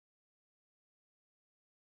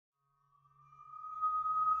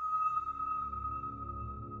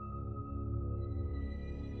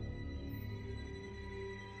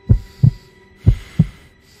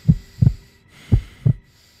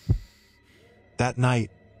That night,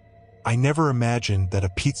 I never imagined that a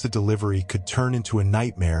pizza delivery could turn into a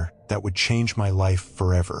nightmare that would change my life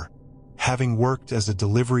forever. Having worked as a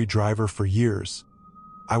delivery driver for years,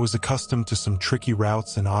 I was accustomed to some tricky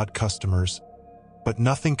routes and odd customers, but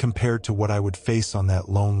nothing compared to what I would face on that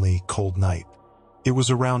lonely, cold night. It was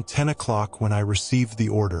around 10 o'clock when I received the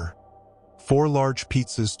order. 4 large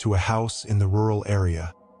pizzas to a house in the rural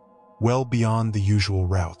area, well beyond the usual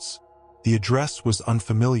routes. The address was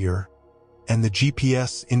unfamiliar, and the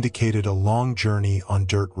GPS indicated a long journey on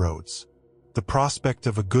dirt roads. The prospect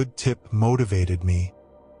of a good tip motivated me,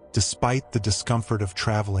 despite the discomfort of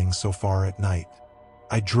traveling so far at night.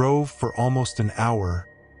 I drove for almost an hour,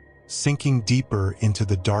 sinking deeper into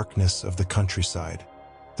the darkness of the countryside.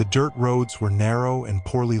 The dirt roads were narrow and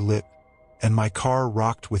poorly lit, and my car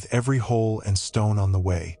rocked with every hole and stone on the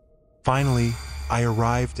way. Finally, I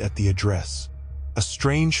arrived at the address. A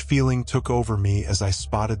strange feeling took over me as I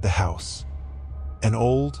spotted the house. An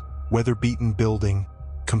old, weather-beaten building,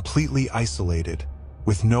 completely isolated,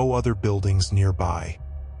 with no other buildings nearby.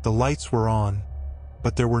 The lights were on,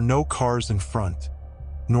 but there were no cars in front,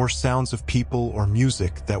 nor sounds of people or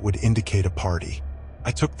music that would indicate a party.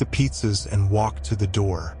 I took the pizzas and walked to the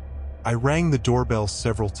door. I rang the doorbell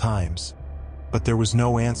several times, but there was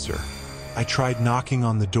no answer. I tried knocking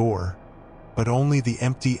on the door, but only the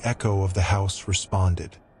empty echo of the house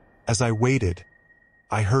responded. As I waited,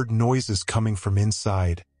 I heard noises coming from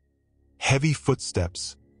inside. Heavy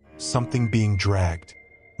footsteps, something being dragged.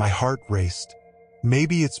 My heart raced.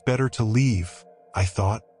 Maybe it's better to leave, I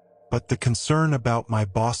thought, but the concern about my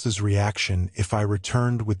boss's reaction if I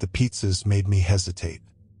returned with the pizzas made me hesitate.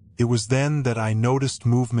 It was then that I noticed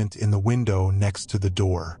movement in the window next to the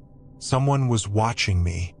door. Someone was watching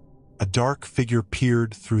me. A dark figure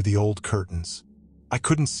peered through the old curtains. I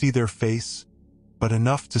couldn't see their face, but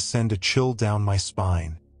enough to send a chill down my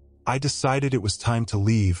spine. I decided it was time to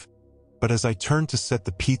leave, but as I turned to set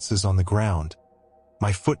the pizzas on the ground,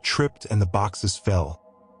 my foot tripped and the boxes fell,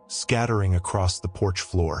 scattering across the porch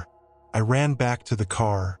floor. I ran back to the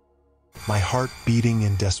car, my heart beating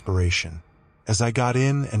in desperation. As I got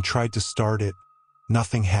in and tried to start it,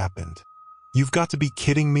 nothing happened. "You've got to be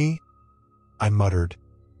kidding me," I muttered,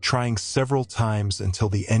 trying several times until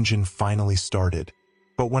the engine finally started.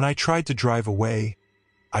 But when I tried to drive away,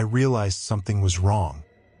 I realized something was wrong.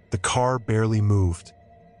 The car barely moved.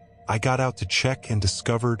 I got out to check and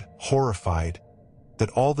discovered, horrified,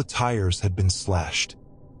 that all the tires had been slashed.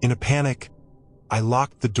 In a panic, I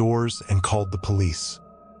locked the doors and called the police.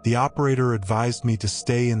 The operator advised me to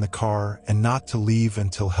stay in the car and not to leave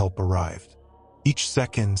until help arrived. Each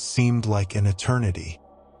second seemed like an eternity.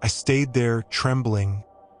 I stayed there, trembling,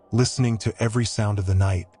 listening to every sound of the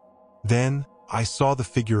night. Then, I saw the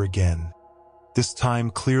figure again, this time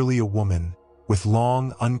clearly a woman, with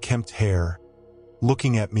long, unkempt hair,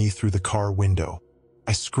 looking at me through the car window.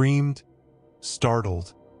 I screamed,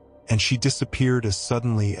 startled, and she disappeared as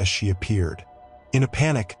suddenly as she appeared. In a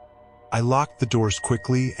panic, I locked the doors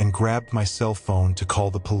quickly and grabbed my cell phone to call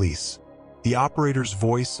the police. The operator's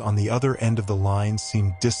voice on the other end of the line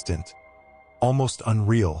seemed distant, almost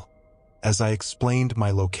unreal, as I explained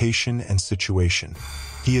my location and situation.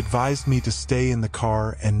 He advised me to stay in the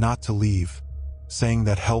car and not to leave, saying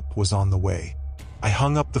that help was on the way. I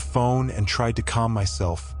hung up the phone and tried to calm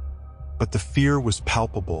myself, but the fear was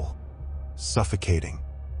palpable, suffocating.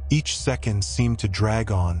 Each second seemed to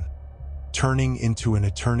drag on, turning into an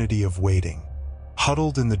eternity of waiting.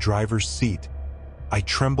 Huddled in the driver's seat, I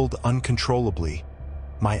trembled uncontrollably,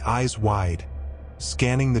 my eyes wide,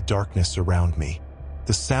 scanning the darkness around me.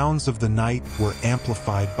 The sounds of the night were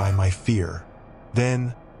amplified by my fear.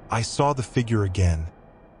 Then, I saw the figure again,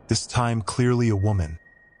 this time clearly a woman.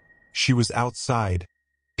 She was outside,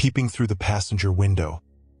 peeping through the passenger window.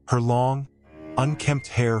 Her long, unkempt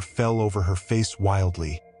hair fell over her face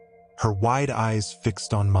wildly, her wide eyes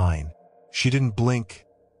fixed on mine. She didn't blink,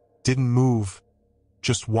 didn't move,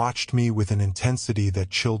 just watched me with an intensity that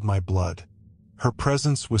chilled my blood. Her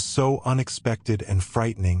presence was so unexpected and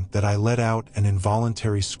frightening that I let out an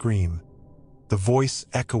involuntary scream, the voice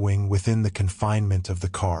echoing within the confinement of the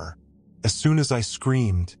car. As soon as I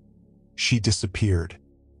screamed, she disappeared.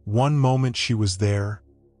 One moment she was there,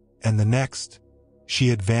 and the next, she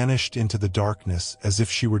had vanished into the darkness as if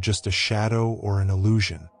she were just a shadow or an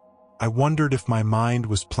illusion. I wondered if my mind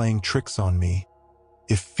was playing tricks on me,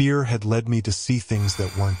 if fear had led me to see things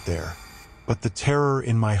that weren't there. But the terror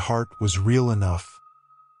in my heart was real enough,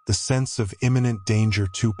 the sense of imminent danger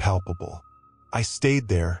too palpable. I stayed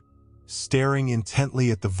there, staring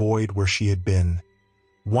intently at the void where she had been,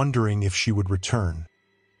 wondering if she would return,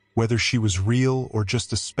 whether she was real or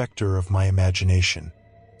just a specter of my imagination.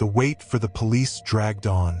 The wait for the police dragged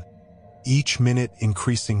on, each minute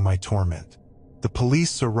increasing my torment. The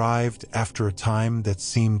police arrived after a time that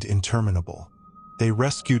seemed interminable. They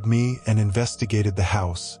rescued me and investigated the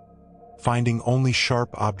house, finding only sharp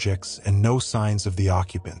objects and no signs of the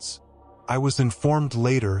occupants. I was informed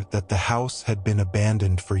later that the house had been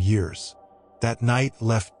abandoned for years. That night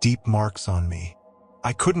left deep marks on me.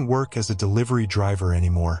 I couldn't work as a delivery driver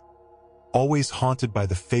anymore, always haunted by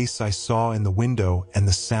the face I saw in the window and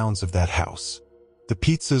the sounds of that house. The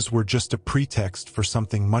pizzas were just a pretext for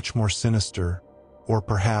something much more sinister, or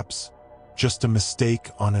perhaps just a mistake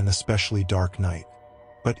on an especially dark night.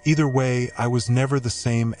 But either way, I was never the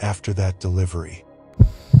same after that delivery.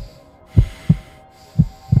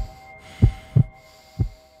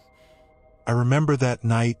 I remember that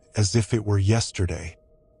night as if it were yesterday.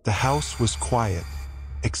 The house was quiet,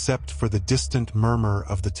 except for the distant murmur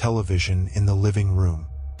of the television in the living room.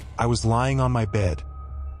 I was lying on my bed,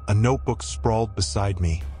 a notebook sprawled beside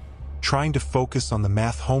me, trying to focus on the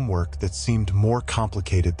math homework that seemed more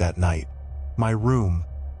complicated that night. My room,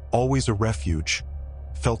 always a refuge,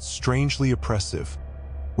 felt strangely oppressive,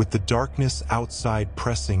 with the darkness outside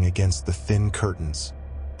pressing against the thin curtains.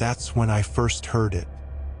 That's when I first heard it.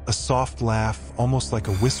 A soft laugh, almost like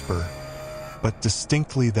a whisper, but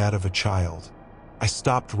distinctly that of a child. I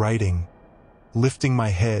stopped writing, lifting my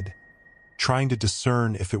head, trying to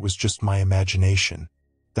discern if it was just my imagination.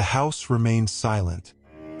 The house remained silent,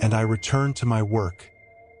 and I returned to my work,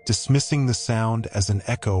 dismissing the sound as an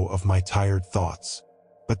echo of my tired thoughts.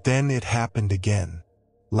 But then it happened again.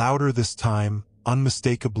 Louder this time,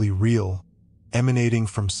 unmistakably real, emanating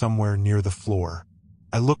from somewhere near the floor.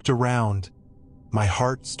 I looked around, my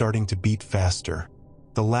heart starting to beat faster.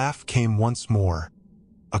 The laugh came once more,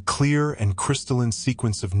 a clear and crystalline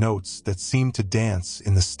sequence of notes that seemed to dance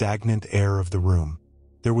in the stagnant air of the room.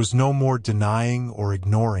 There was no more denying or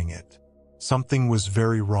ignoring it. Something was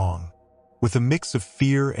very wrong. With a mix of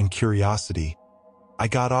fear and curiosity, I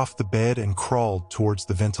got off the bed and crawled towards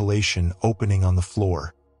the ventilation opening on the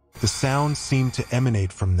floor. The sound seemed to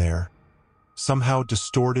emanate from there, somehow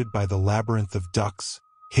distorted by the labyrinth of ducts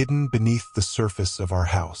hidden beneath the surface of our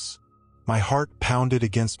house. My heart pounded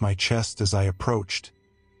against my chest as I approached,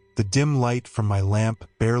 the dim light from my lamp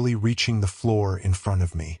barely reaching the floor in front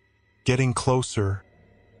of me. Getting closer,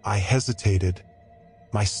 I hesitated,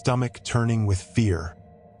 my stomach turning with fear.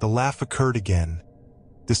 The laugh occurred again,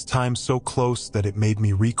 this time so close that it made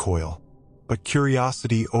me recoil. But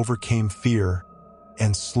curiosity overcame fear,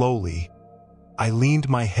 and slowly, I leaned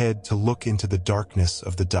my head to look into the darkness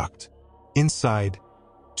of the duct. Inside,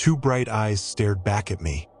 two bright eyes stared back at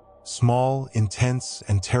me, small, intense,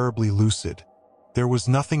 and terribly lucid. There was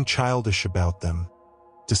nothing childish about them,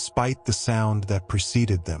 despite the sound that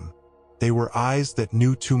preceded them. They were eyes that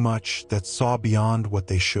knew too much, that saw beyond what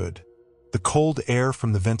they should. The cold air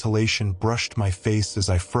from the ventilation brushed my face as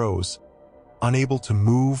I froze, unable to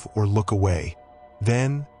move or look away.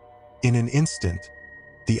 Then, in an instant,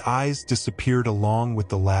 the eyes disappeared along with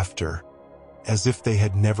the laughter, as if they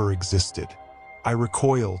had never existed. I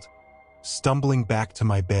recoiled, stumbling back to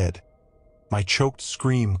my bed, my choked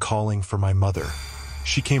scream calling for my mother.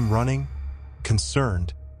 She came running,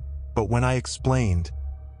 concerned, but when I explained,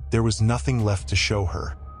 there was nothing left to show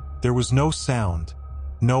her. There was no sound,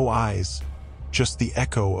 no eyes, just the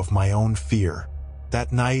echo of my own fear.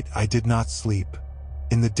 That night I did not sleep.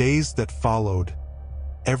 In the days that followed,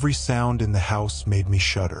 every sound in the house made me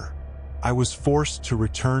shudder. I was forced to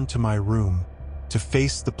return to my room, to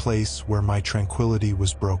face the place where my tranquility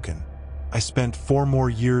was broken. I spent 4 more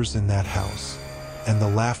years in that house, and the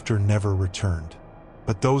laughter never returned.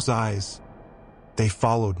 But those eyes, they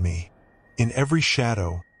followed me. In every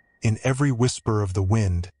shadow, in every whisper of the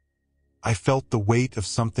wind, I felt the weight of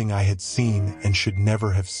something I had seen and should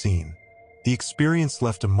never have seen. The experience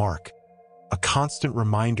left a mark, a constant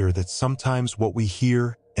reminder that sometimes what we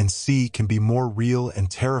hear and see can be more real and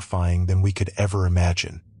terrifying than we could ever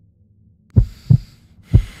imagine.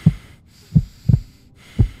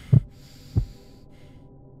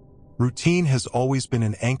 Routine has always been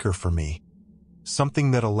an anchor for me, something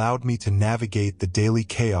that allowed me to navigate the daily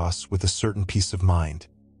chaos with a certain peace of mind.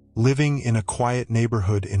 Living in a quiet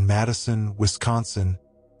neighborhood in Madison, Wisconsin,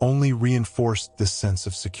 only reinforced this sense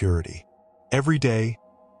of security. Every day,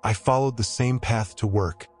 I followed the same path to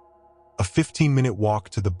work, a 15-minute walk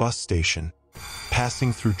to the bus station,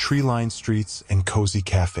 passing through tree-lined streets and cozy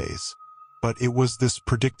cafes. But it was this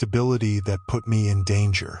predictability that put me in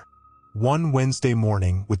danger. One Wednesday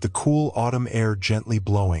morning, with the cool autumn air gently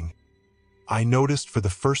blowing, I noticed for the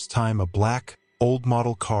first time a black,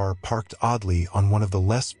 old-model car parked oddly on one of the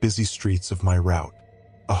less busy streets of my route.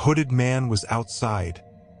 A hooded man was outside,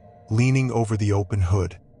 leaning over the open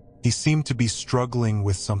hood. He seemed to be struggling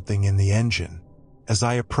with something in the engine. As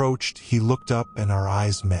I approached, he looked up and our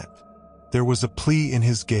eyes met. There was a plea in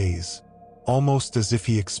his gaze, almost as if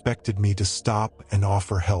he expected me to stop and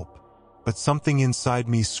offer help. But something inside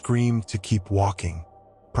me screamed to keep walking.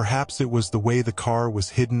 Perhaps it was the way the car was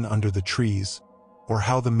hidden under the trees, or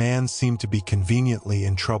how the man seemed to be conveniently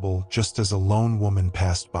in trouble just as a lone woman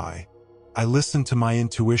passed by. I listened to my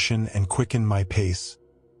intuition and quickened my pace,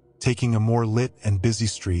 taking a more lit and busy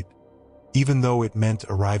street, even though it meant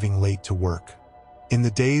arriving late to work. In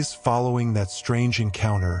the days following that strange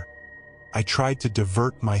encounter, I tried to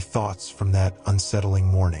divert my thoughts from that unsettling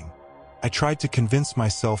morning. I tried to convince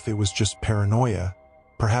myself it was just paranoia,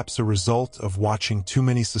 perhaps a result of watching too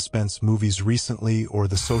many suspense movies recently or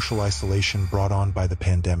the social isolation brought on by the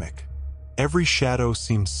pandemic. Every shadow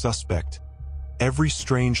seemed suspect. Every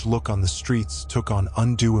strange look on the streets took on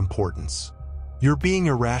undue importance. "You're being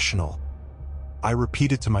irrational," I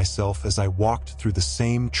repeated to myself as I walked through the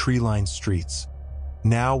same tree-lined streets,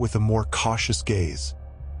 now with a more cautious gaze.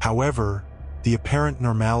 However, the apparent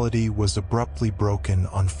normality was abruptly broken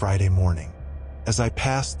on Friday morning. As I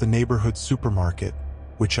passed the neighborhood supermarket,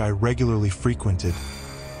 which I regularly frequented,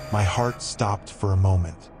 my heart stopped for a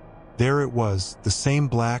moment. There it was, the same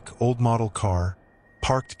black, old-model car,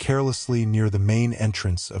 parked carelessly near the main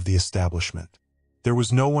entrance of the establishment. There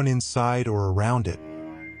was no one inside or around it,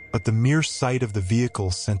 but the mere sight of the vehicle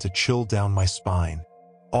sent a chill down my spine.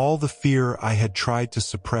 All the fear I had tried to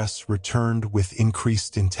suppress returned with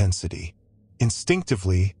increased intensity.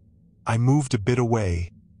 Instinctively, I moved a bit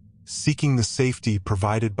away, seeking the safety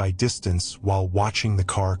provided by distance while watching the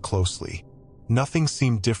car closely. Nothing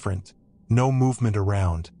seemed different, no movement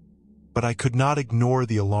around, but I could not ignore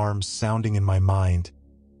the alarms sounding in my mind,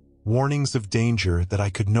 warnings of danger that I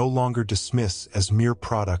could no longer dismiss as mere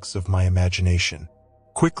products of my imagination.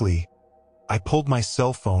 Quickly, I pulled my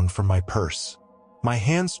cell phone from my purse. My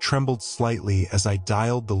hands trembled slightly as I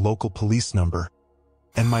dialed the local police number,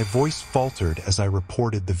 and my voice faltered as I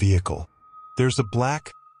reported the vehicle. "There's a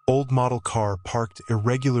black, old-model car parked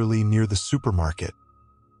irregularly near the supermarket,"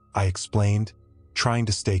 I explained, trying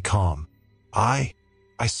to stay calm. I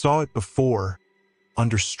saw it before,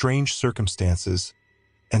 under strange circumstances,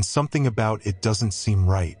 and something about it doesn't seem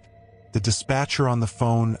right. The dispatcher on the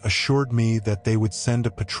phone assured me that they would send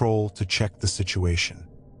a patrol to check the situation.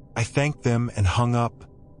 I thanked them and hung up,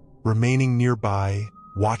 remaining nearby,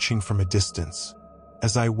 watching from a distance.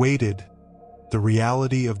 As I waited, the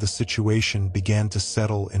reality of the situation began to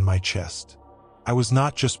settle in my chest. I was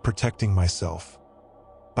not just protecting myself.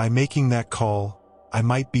 By making that call, I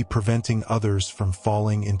might be preventing others from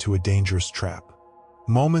falling into a dangerous trap.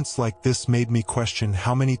 Moments like this made me question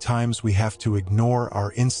how many times we have to ignore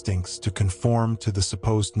our instincts to conform to the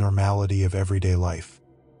supposed normality of everyday life.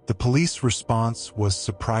 The police response was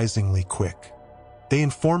surprisingly quick. They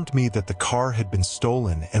informed me that the car had been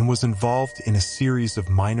stolen and was involved in a series of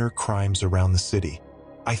minor crimes around the city.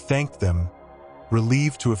 I thanked them,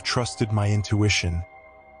 relieved to have trusted my intuition,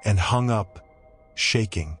 and hung up,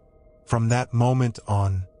 shaking. From that moment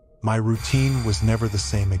on, my routine was never the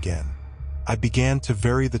same again. I began to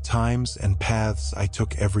vary the times and paths I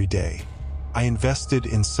took every day. I invested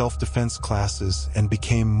in self-defense classes and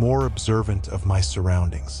became more observant of my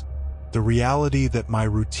surroundings. The reality that my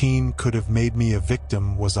routine could have made me a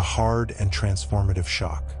victim was a hard and transformative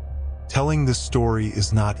shock. Telling this story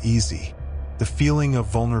is not easy. The feeling of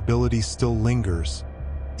vulnerability still lingers,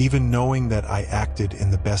 even knowing that I acted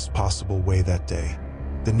in the best possible way that day.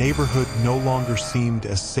 The neighborhood no longer seemed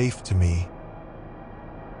as safe to me,